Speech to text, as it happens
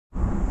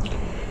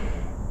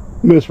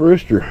Miss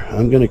Rooster,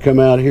 I'm going to come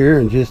out here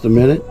in just a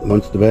minute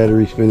once the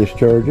battery's finished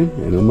charging,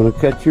 and I'm going to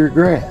cut your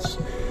grass.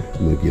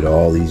 I'm going to get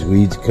all these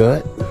weeds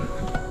cut,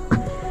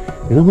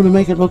 and I'm going to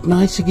make it look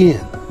nice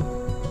again.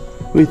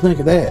 What do you think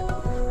of that?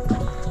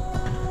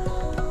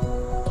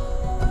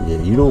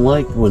 Yeah, you don't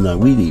like when I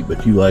weed eat,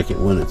 but you like it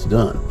when it's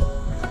done.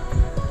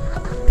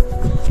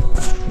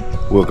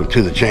 Welcome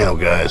to the channel,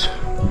 guys.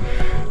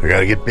 I got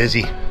to get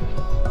busy.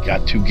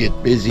 Got to get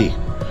busy.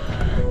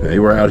 They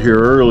were out here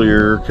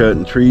earlier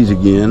cutting trees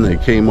again. They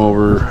came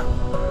over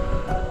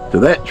to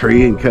that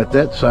tree and cut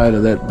that side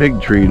of that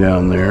big tree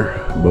down there,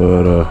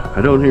 but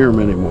I don't hear them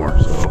anymore,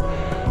 so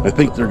I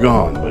think they're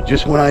gone. But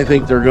just when I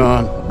think they're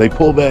gone, they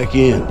pull back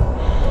in.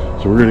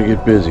 So we're gonna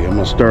get busy. I'm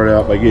gonna start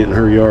out by getting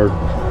her yard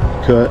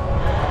cut,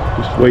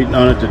 just waiting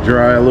on it to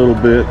dry a little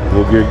bit, and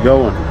we'll get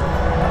going.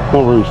 Come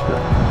on, Rooster.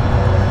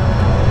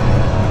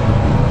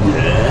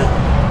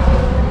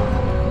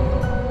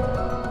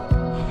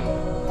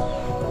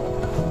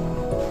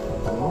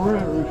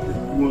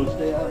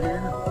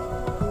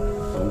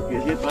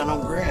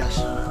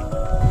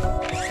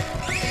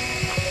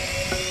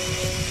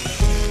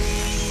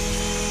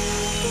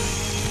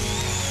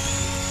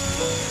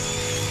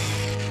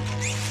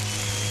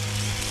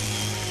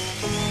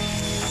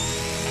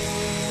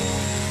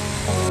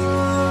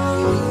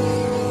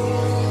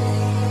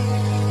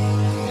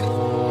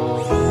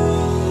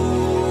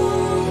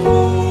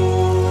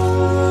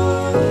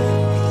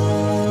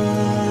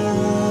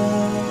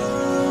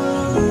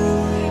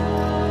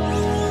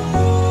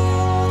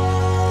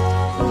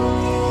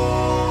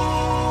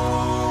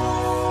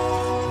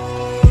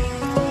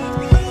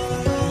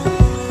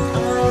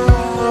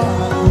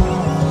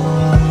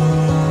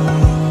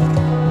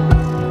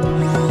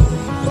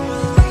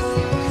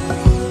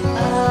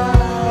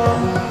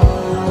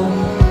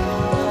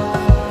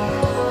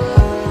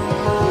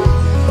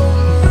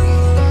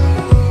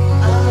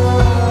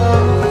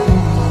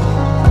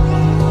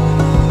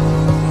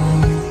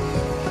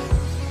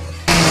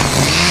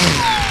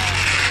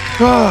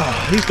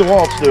 These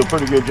DeWalt's do a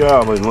pretty good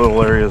job in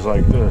little areas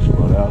like this,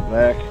 but out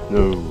back,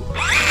 no.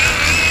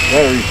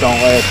 Batteries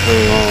don't last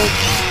very long.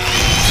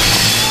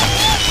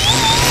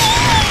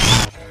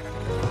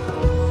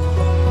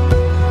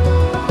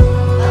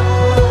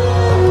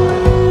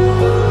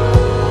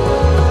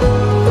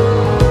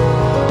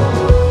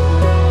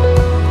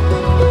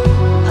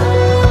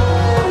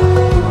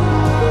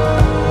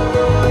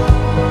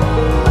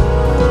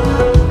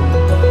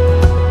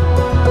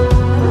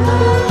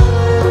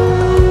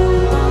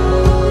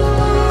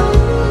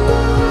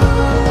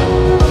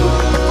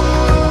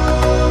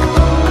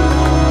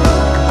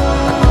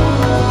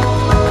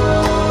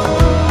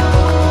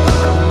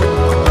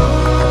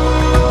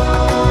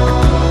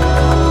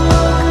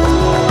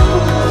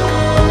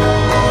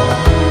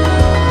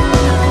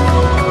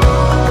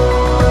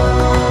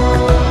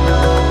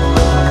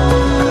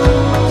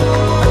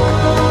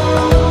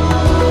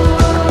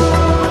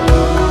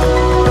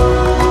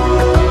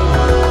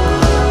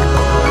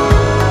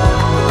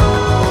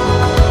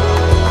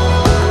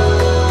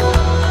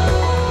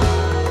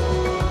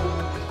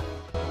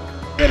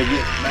 Gotta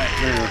get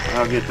back there.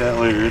 I'll get that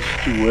later. It's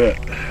too wet.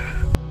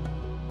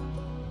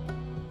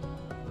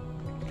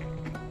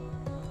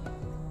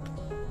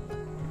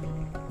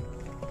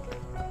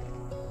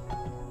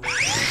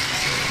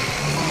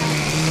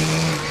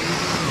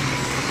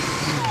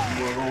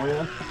 You wanna go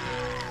in?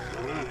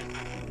 Alright.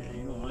 Yeah,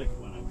 you don't like it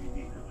when I weed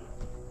eat.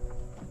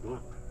 Go on.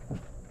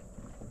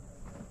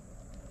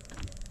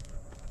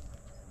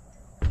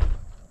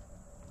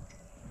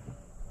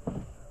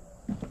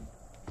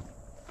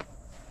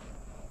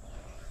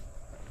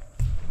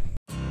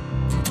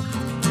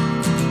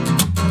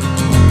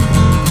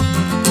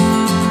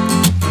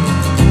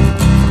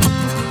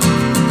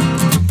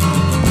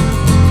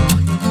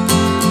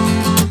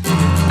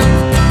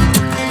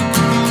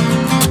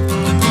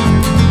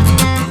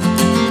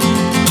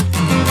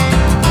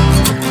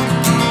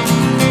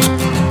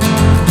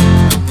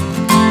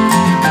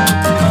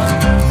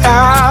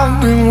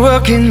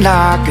 Working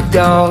like a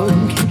dog,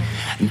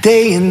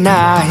 day and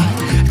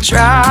night,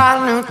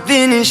 trying to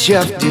finish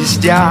up this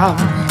job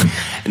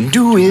and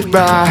do it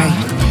right.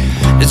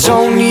 There's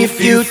only a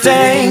few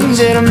things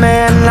that a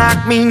man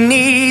like me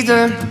needs,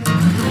 and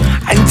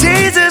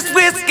Jesus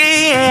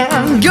whiskey,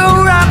 and you're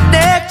right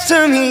next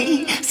to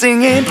me,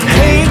 singing,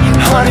 hey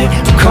honey,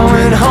 I'm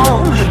coming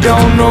home. I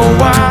don't know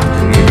why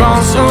you're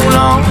gone so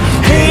long.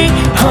 Hey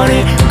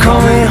honey, I'm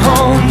coming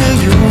home to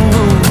you.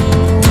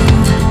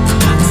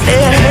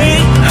 Said,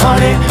 hey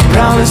honey,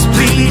 promise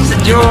please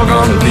that you're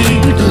gonna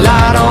leave the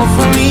light on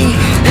for me.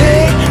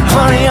 Hey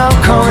honey, I'm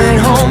coming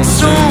home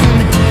soon,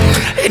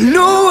 and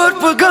know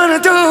what we're gonna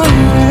do.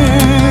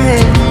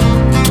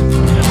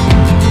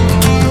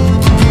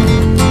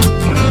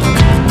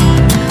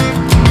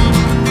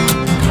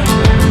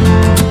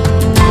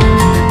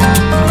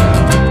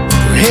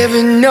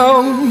 Heaven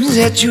knows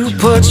that you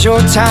put your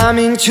time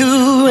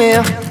into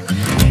it.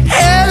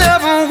 Hell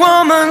of a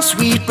woman,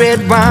 sweet red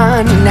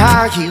wine, and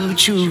how you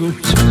choose.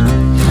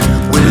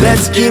 Well,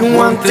 Let's get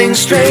one thing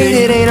straight,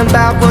 it ain't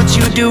about what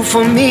you do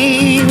for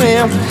me.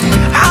 Well,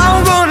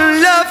 I'm gonna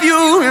love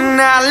you and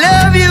I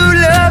love you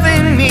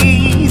loving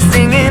me.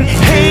 Singing,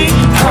 hey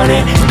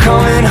honey,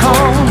 coming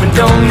home, and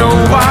don't know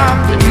why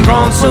I've been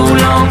gone so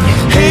long.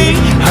 Hey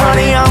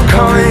honey, I'm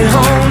coming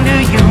home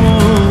to you.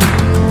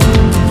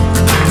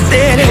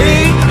 Said,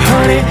 hey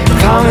honey,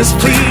 promise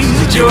please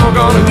that you're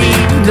gonna be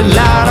the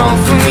light on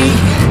for me.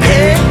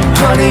 Hey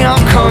honey,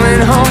 I'm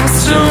coming home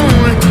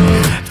soon.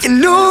 You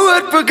know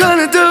what we're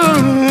gonna do,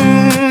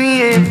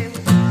 yeah.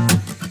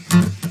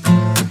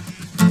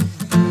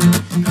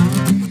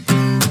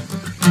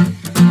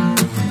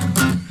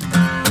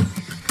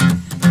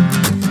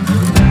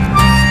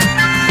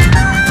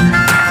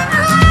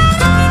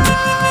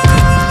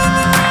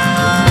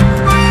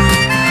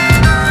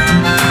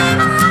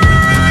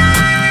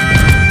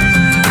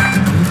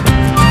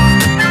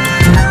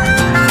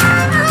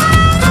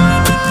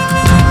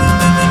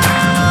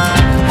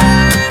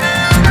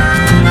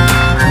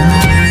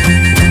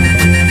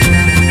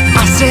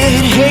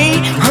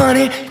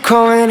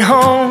 Coming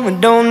home, I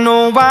don't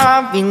know why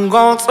I've been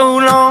gone so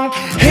long.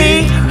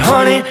 Hey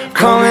honey,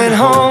 coming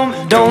home,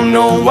 I don't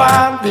know why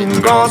I've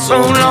been gone so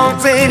long.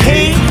 Said,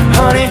 hey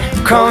honey,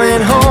 coming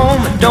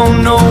home, I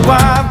don't know why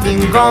I've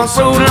been gone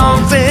so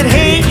long. Said,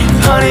 hey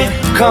honey,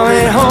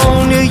 coming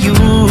home to you.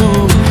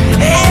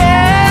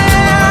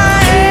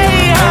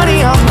 Hey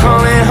honey, I'm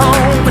coming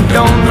home, I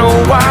don't know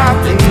why I've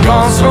been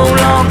gone so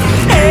long.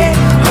 Hey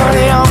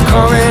honey, I'm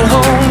coming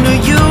home to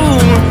you.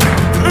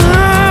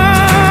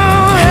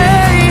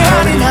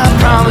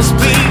 Promise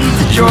please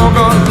that you're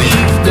gonna be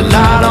the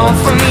light on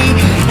for me.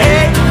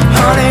 Hey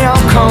honey,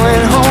 I'm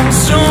coming home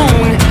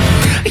soon.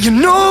 You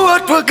know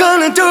what we're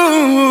gonna do.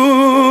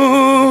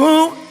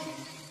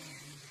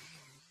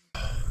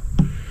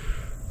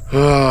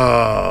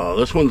 Oh,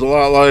 this one's a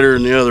lot lighter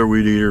than the other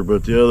weed eater,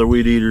 but the other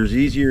weed eater is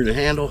easier to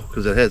handle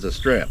because it has a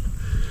strap.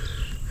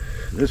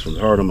 This one's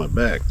hard on my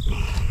back.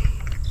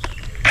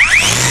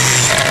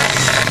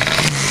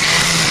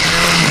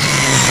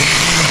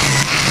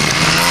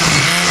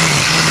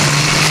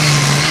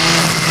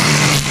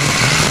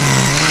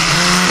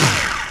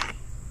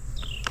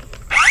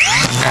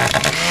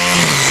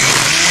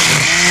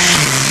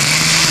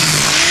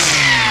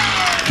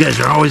 You guys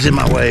are always in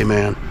my way,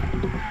 man.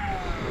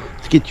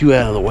 Let's get you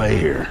out of the way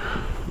here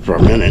for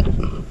a minute.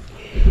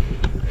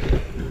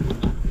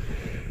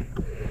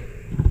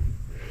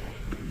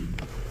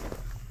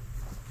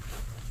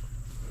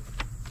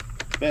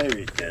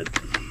 Battery's dead.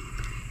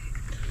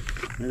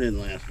 That didn't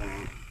last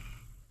long.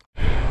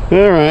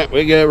 Alright,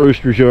 we got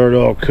Rooster's yard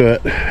all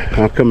cut.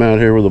 I'll come out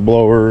here with a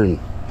blower and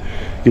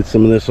get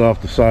some of this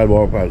off the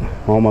sidewalk.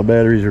 All my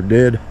batteries are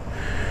dead.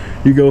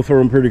 You go through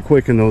them pretty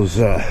quick in those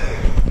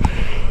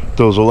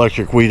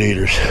electric weed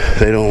eaters.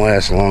 They don't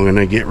last long and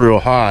they get real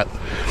hot,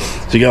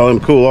 so you gotta let them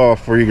cool off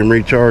before you can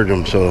recharge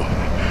them. So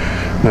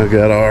I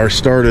got ours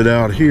started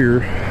out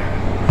here.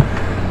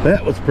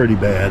 That was pretty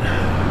bad,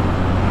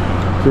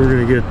 so we're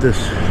gonna get this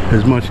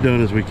as much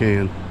done as we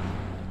can.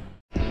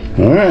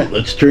 All right,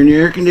 let's turn the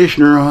air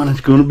conditioner on. It's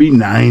gonna be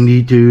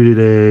 92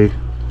 today.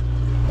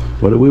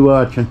 What are we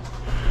watching?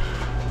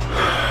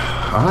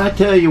 I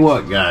tell you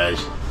what,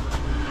 guys,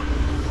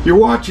 you're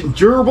watching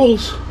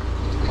gerbils.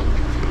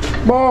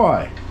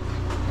 Boy,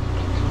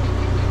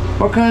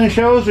 what kind of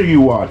shows are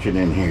you watching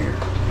in here?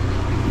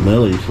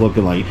 Lily's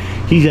looking like,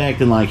 she's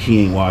acting like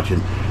she ain't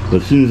watching, but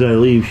as soon as I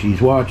leave,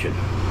 she's watching.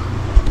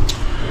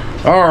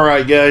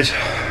 Alright guys,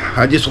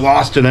 I just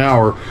lost an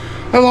hour.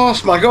 I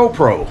lost my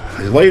GoPro.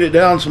 I laid it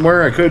down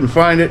somewhere, I couldn't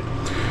find it.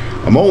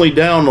 I'm only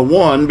down to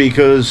one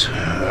because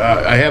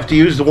I have to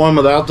use the one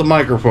without the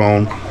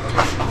microphone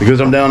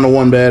because I'm down to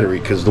one battery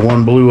because the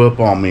one blew up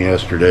on me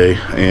yesterday,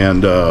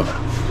 and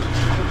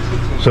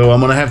so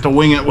I'm gonna have to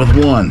wing it with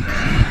one.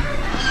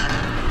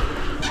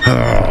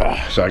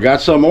 So I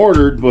got some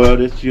ordered, but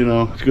it's, you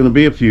know, it's gonna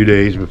be a few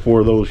days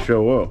before those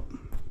show up.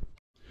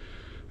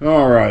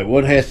 All right,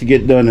 what has to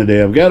get done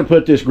today? I've got to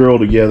put this grill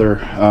together.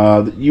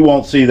 You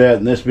won't see that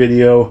in this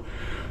video.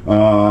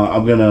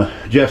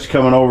 Jeff's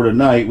coming over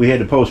tonight. We had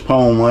to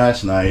postpone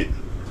last night,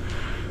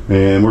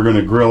 and we're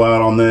gonna grill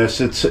out on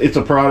this. It's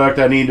a product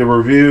I need to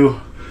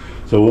review.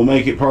 So we'll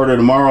make it part of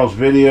tomorrow's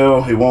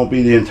video. It won't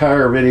be the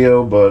entire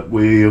video, but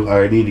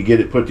I need to get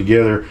it put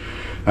together.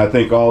 I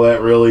think all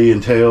that really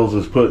entails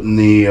is putting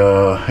the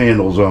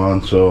handles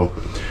on. So,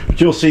 but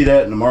you'll see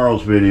that in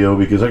tomorrow's video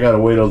because I got to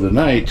wait till the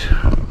night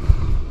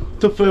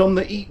to film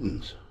the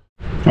eatings.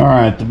 All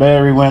right, the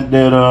battery went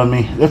dead on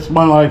me. That's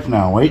my life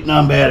now, waiting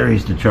on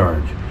batteries to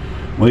charge.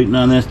 Waiting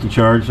on this to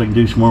charge so I can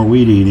do some more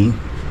weed eating.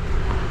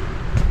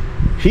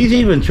 She's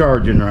even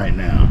charging right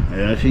now.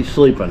 Yeah, she's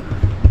sleeping.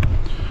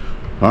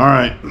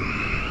 Alright,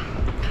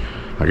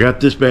 I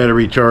got this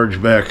battery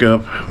charged back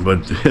up,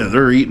 but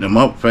they're eating them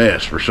up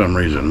fast for some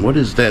reason. What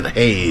is that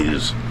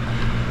haze?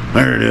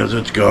 There it is,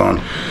 it's gone.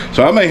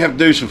 So I may have to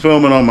do some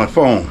filming on my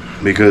phone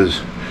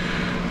because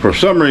for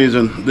some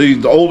reason,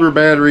 the older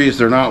batteries,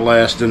 they're not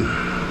lasting,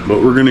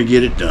 but we're gonna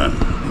get it done.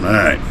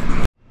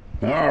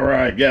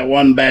 Alright, got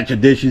one batch of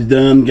dishes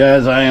done,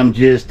 guys. I am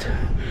just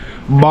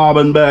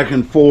bobbing back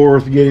and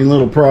forth, getting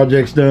little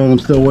projects done. I'm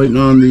still waiting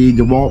on the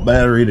DeWalt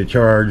battery to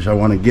charge. I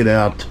want to get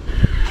out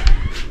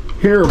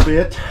here a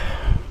bit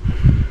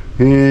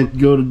and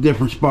go to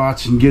different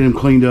spots and get them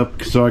cleaned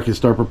up so I can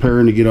start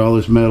preparing to get all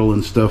this metal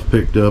and stuff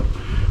picked up.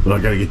 But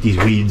I got to get these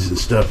weeds and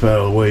stuff out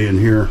of the way in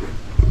here.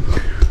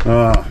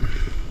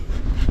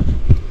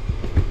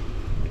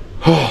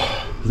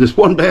 This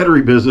one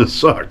battery business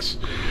sucks.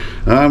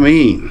 I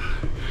mean,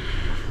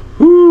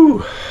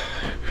 whew.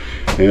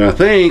 And I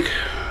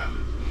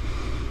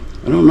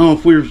don't know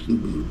if we're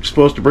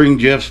supposed to bring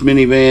Jeff's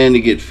minivan to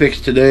get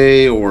fixed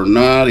today or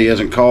not. He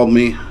hasn't called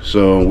me,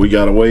 so we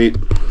gotta wait.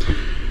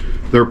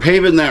 They're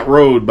paving that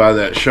road by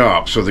that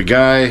shop, so the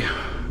guy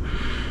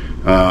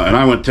and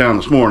I went down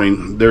this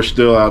morning. They're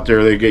still out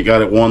there. They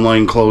got it one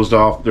lane closed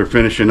off. They're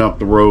finishing up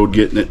the road,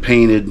 getting it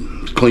painted,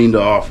 cleaned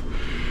off.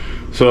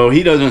 So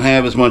he doesn't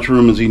have as much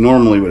room as he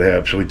normally would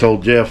have. So we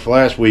told Jeff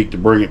last week to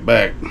bring it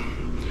back.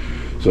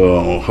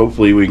 So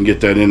hopefully we can get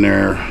that in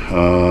there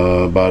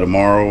by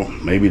tomorrow,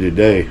 maybe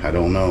today, I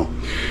don't know.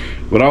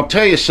 But I'll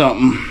tell you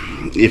something,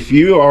 if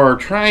you are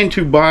trying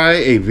to buy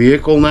a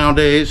vehicle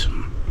nowadays,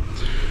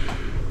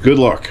 good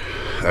luck.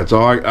 That's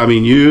all I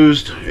mean,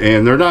 used,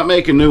 and they're not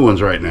making new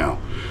ones right now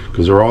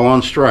because they're all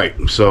on strike.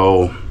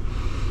 So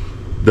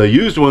the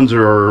used ones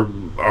are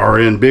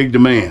in big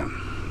demand.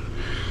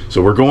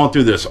 So we're going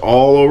through this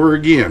all over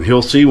again.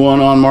 He'll see one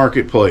on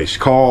Marketplace,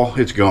 call,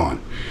 it's gone.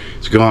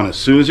 It's gone as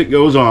soon as it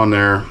goes on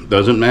there.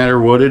 Doesn't matter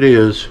what it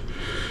is.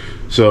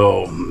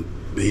 So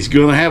he's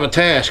going to have a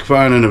task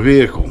finding a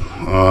vehicle.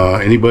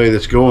 Anybody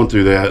that's going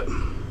through that.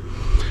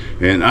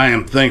 And I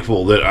am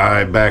thankful that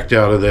I backed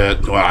out of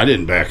that. Well, I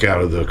didn't back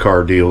out of the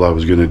car deal I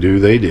was going to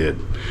do. They did.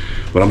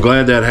 But I'm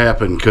glad that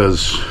happened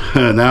because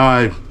now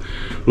I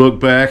look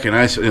back and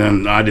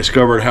I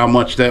discovered how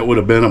much that would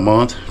have been a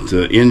month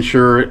to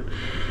insure it.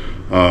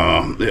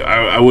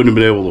 I wouldn't have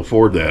been able to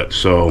afford that.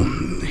 So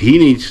he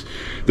needs...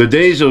 The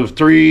days of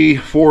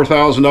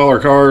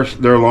 $3,000-$4,000 cars,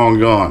 they're long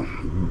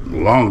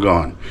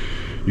gone.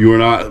 You are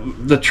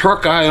not. The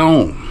truck I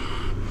own,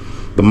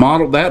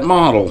 that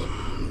model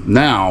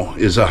now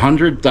is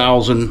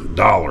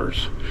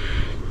 $100,000.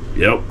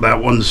 Yep,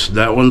 that one's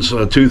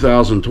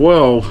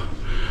 2012.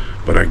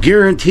 But I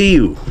guarantee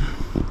you,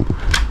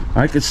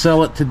 I could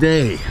sell it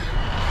today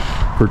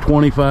for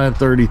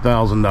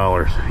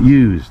 $25,000-$30,000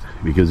 used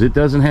because it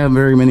doesn't have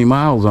very many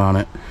miles on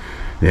it.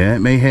 Yeah, it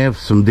may have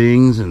some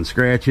dings and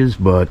scratches,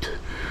 but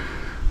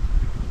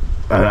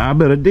I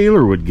bet a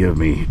dealer would give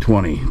me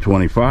 20,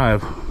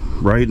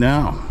 25 right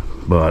now.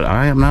 But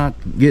I am not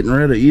getting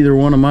rid of either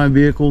one of my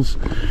vehicles.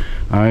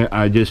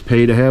 I just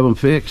pay to have them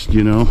fixed,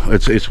 you know.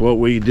 It's what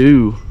we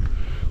do.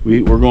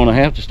 We're going to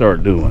have to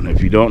start doing.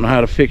 If you don't know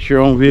how to fix your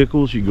own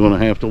vehicles, you're going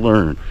to have to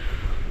learn.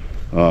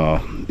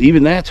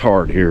 Even that's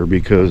hard here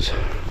because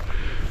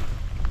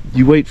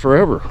you wait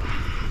forever,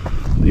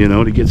 you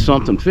know, to get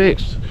something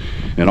fixed.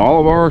 And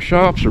all of our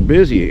shops are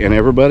busy, and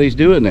everybody's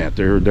doing that.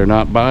 They're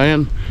not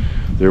buying,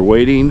 they're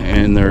waiting,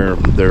 and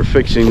they're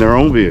fixing their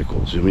own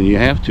vehicles. I mean, you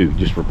have to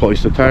just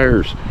replace the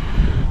tires.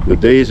 The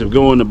days of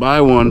going to buy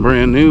one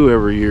brand new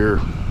every year,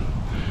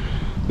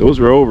 those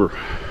are over.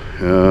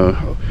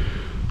 A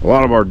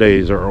lot of our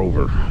days are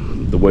over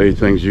the way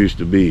things used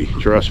to be,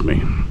 trust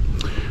me.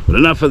 But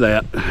enough of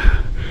that.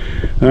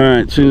 All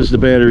right, as soon as the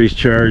battery's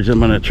charged, I'm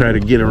gonna try to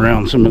get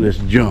around some of this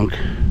junk.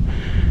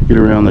 Get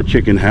around the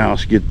chicken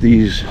house, get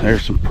these.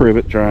 There's some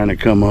privet trying to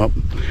come up.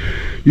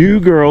 You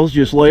girls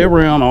just lay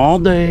around all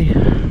day.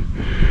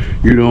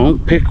 You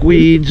don't pick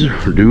weeds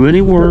or do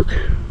any work.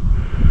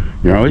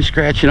 You're always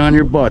scratching on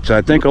your butts.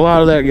 I think a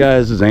lot of that,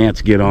 guys, is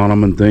ants get on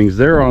them and things.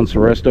 They're on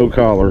Seresto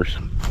collars,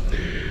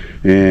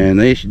 and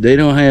they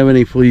don't have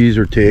any fleas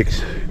or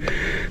ticks.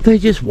 They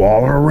just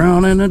waller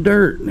around in the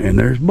dirt, and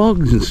there's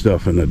bugs and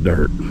stuff in the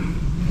dirt,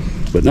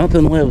 but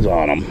nothing lives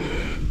on them.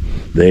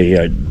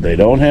 They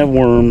don't have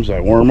worms.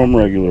 I worm them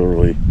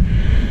regularly,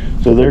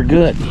 so they're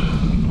good,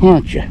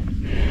 aren't you?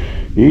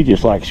 You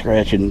just like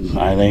scratching.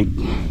 I think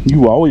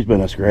you've always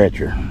been a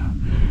scratcher.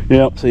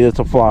 Yep, see, it's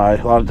a fly.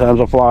 A lot of times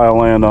a fly will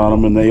land on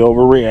them and they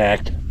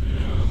overreact.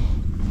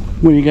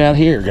 What do you got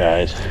here,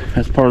 guys?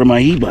 That's part of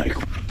my e-bike.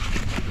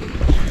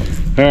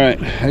 All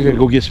right, I gotta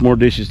go get some more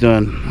dishes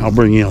done. I'll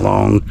bring you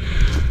along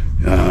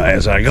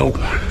as I go.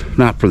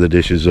 Not for the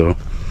dishes though.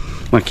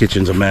 My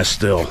kitchen's a mess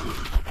still.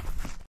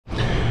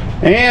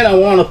 And I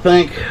want to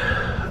thank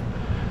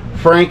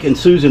Frank and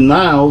Susan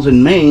Niles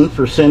in Maine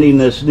for sending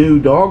this new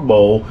dog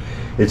bowl.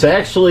 It's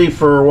actually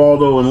for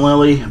Waldo and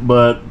Lily,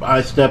 but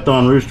I stepped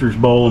on Rooster's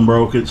bowl and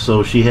broke it,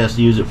 so she has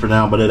to use it for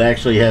now. But it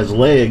actually has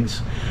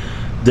legs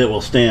that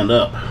will stand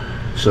up,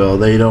 so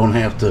they don't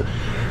have to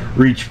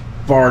reach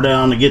far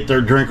down to get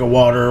their drink of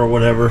water or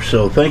whatever.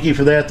 So thank you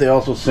for that. They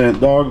also sent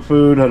dog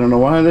food. I don't know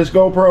why this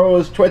GoPro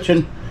is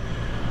twitching.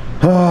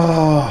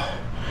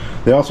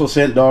 They also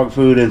sent dog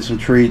food and some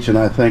treats, and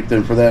I thank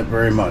them for that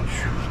very much.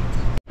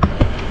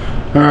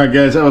 Alright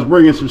guys, I was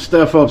bringing some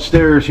stuff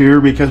upstairs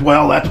here because,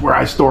 well, that's where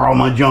I store all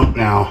my junk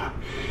now.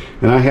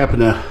 And I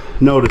happened to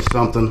notice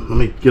something. Let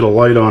me get a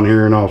light on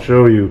here and I'll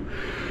show you.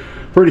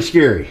 Pretty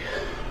scary.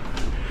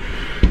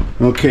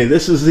 Okay,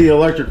 this is the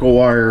electrical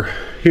wire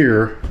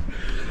here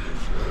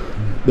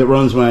that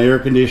runs my air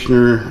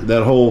conditioner,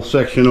 that whole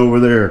section over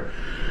there.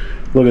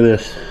 Look at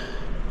this.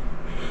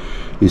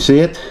 You see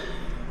it?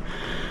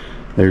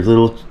 There's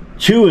little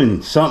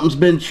chewing. Something's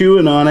been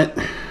chewing on it.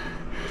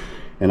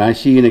 And I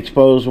see an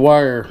exposed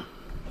wire.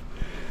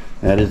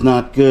 That is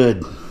not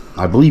good.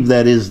 I believe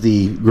that is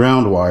the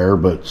ground wire,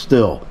 but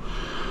still,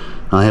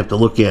 I have to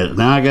look at it.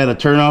 Now I got to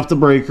turn off the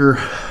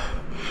breaker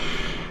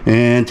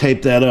and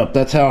tape that up.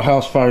 That's how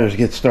house fires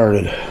get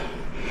started.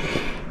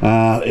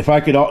 If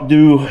I could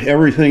do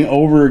everything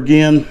over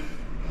again,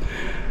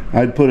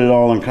 I'd put it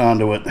all in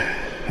conduit.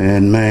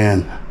 And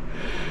man,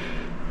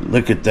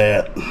 look at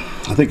that.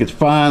 I think it's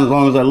fine as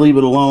long as I leave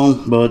it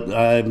alone, but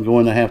I'm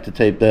going to have to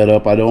tape that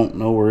up. I don't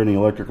know where any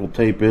electrical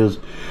tape is.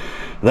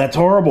 That's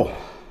horrible.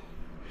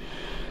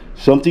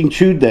 Something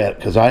chewed that,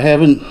 because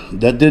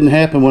that didn't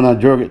happen when I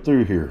drug it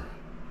through here.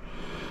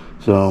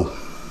 So,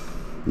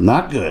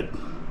 not good.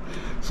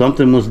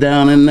 Something was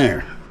down in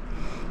there.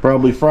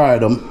 Probably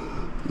fried them.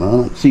 I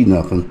don't see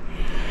nothing.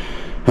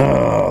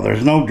 Oh,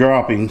 there's no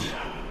droppings.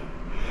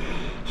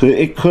 So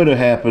it could have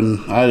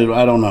happened. I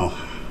don't know.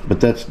 But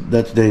that's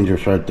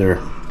dangerous right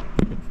there.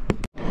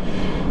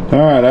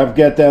 Alright, I've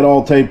got that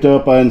all taped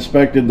up. I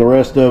inspected the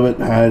rest of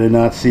it. I did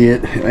not see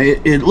it.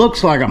 It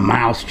looks like a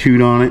mouse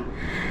chewed on it.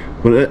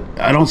 But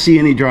I don't see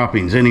any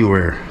droppings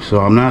anywhere. So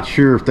I'm not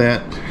sure if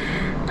that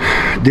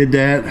did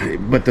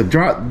that. But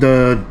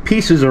the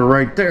pieces are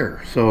right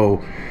there.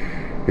 So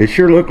it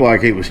sure looked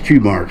like it was chew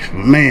marks.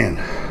 But man,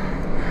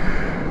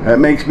 that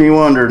makes me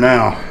wonder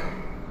now.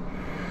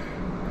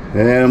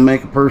 That'll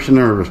make a person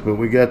nervous. But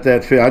we got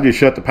that. I just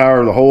shut the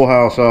power of the whole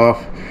house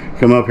off.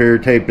 Come up here,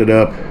 taped it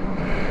up.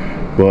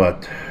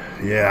 But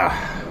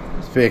yeah,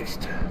 it's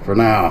fixed for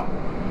now.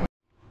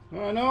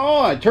 I know,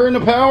 I turned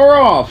the power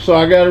off, so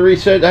I got to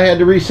reset. I had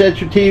to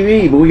reset your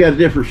TV, but we got a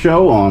different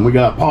show on. We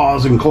got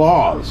Paws and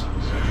Claws.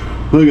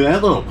 Look at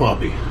that little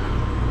puppy.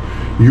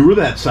 You were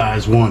that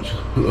size once,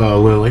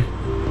 Lily.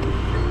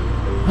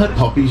 That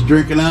puppy's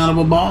drinking out of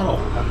a bottle.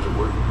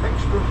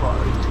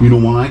 You know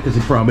why? Because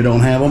they probably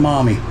don't have a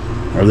mommy,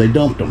 or they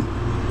dumped them.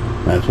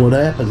 That's what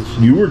happens.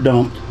 You were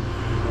dumped.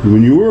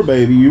 When you were a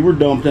baby, you were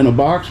dumped in a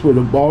box with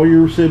all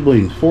your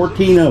siblings,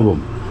 14 of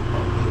them.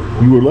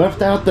 You were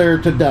left out there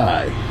to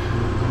die.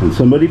 And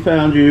somebody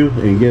found you,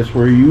 and guess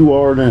where you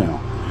are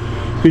now?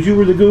 Because you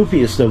were the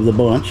goofiest of the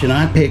bunch, and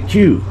I picked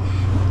you.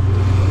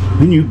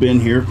 And you've been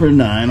here for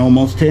 9,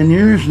 almost 10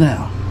 years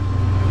now.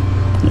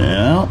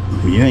 Well,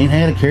 you ain't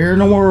had a care in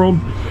the world.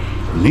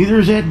 Neither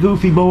is that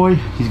goofy boy.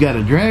 He's got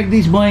to drag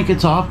these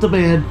blankets off the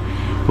bed,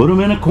 put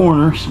them in a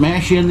corner,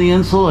 smash in the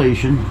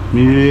insulation.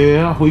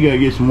 Yeah, we got to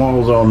get some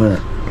walls on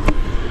there.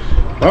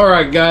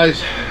 Alright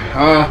guys,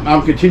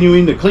 I'm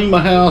continuing to clean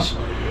my house.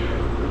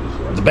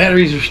 The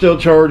batteries are still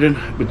charging,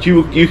 but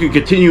you can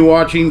continue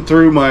watching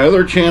through my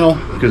other channel,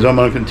 because I'm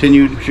going to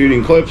continue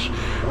shooting clips.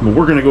 But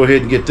we're going to go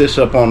ahead and get this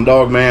up on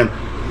Dogman.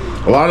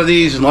 A lot of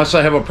these, unless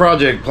I have a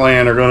project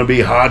plan, are going to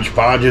be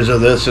hodgepodges of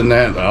this and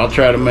that. I'll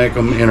try to make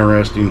them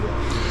interesting.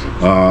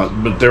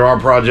 But there are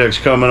projects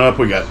coming up.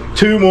 We got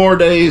 2 more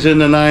days in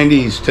the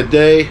 90s,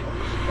 today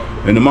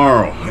and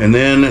tomorrow. And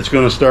then it's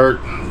going to start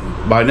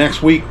by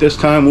next week. This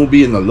time we'll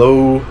be in the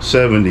low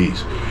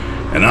 70s.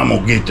 And I'm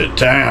going to get to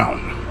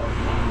town.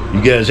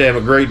 You guys have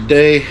a great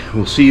day.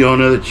 We'll see you on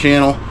another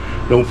channel.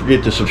 Don't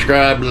forget to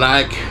subscribe,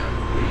 like,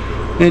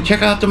 and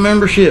check out the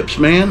memberships,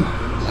 man.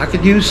 I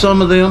could use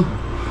some of them.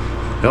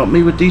 Help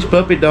me with these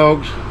puppy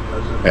dogs.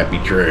 Happy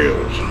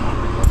trails.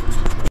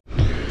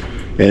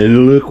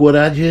 And look what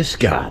I just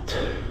got.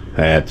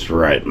 That's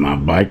right, my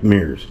bike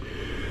mirrors.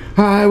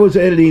 I was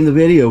editing the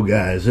video,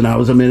 guys, and I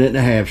was 1.5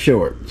 minutes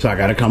short. So I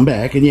got to come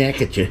back and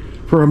yak at you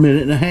for 1.5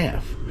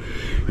 minutes.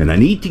 And I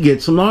need to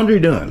get some laundry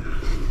done.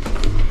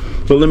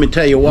 But let me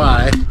tell you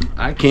why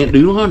I can't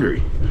do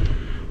laundry.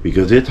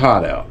 Because it's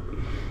hot out.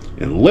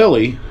 And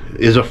Lily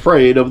is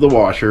afraid of the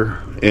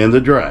washer and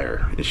the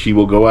dryer. And she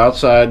will go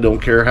outside,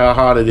 don't care how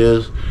hot it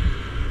is.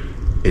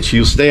 And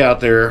she'll stay out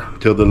there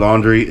till the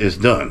laundry is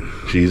done.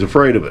 She's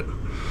afraid of it.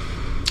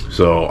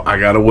 So I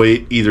gotta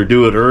wait, either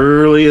do it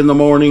early in the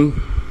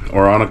morning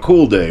or on a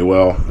cool day.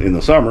 Well, in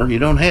the summer, you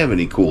don't have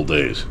any cool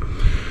days.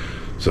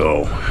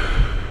 So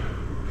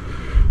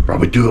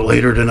probably do it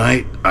later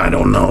tonight. I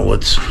don't know.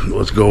 Let's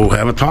go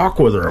have a talk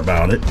with her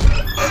about it.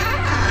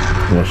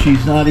 Well,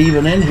 she's not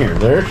even in here.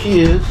 There she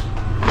is.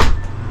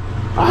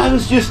 I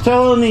was just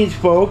telling these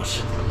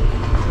folks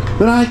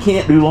that I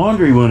can't do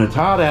laundry when it's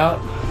hot out,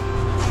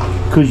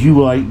 because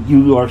you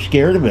are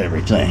scared of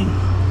everything.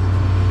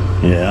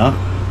 Yeah.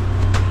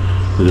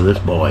 Look at this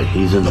boy.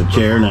 He's in the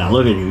chair now.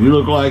 Look at you. You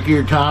look like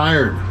you're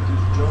tired.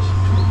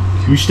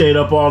 You stayed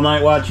up all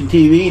night watching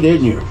TV,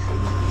 didn't you?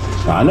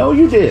 I know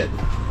you did.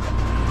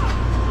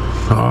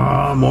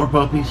 Ah, more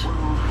puppies.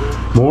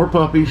 More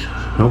puppies.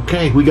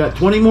 Okay, we got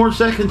 20 more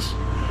seconds.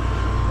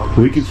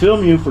 We can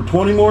film you for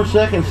 20 more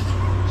seconds.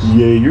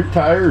 Yeah, you're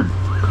tired.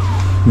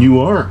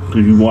 You are,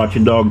 because you're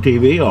watching dog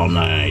TV all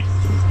night.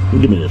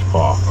 Give me this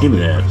paw. Give me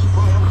that.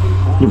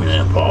 Give me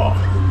that paw.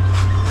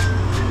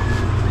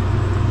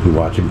 You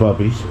watching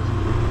puppies?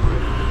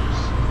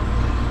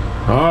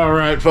 All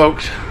right,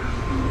 folks.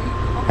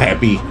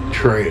 Happy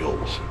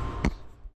trails.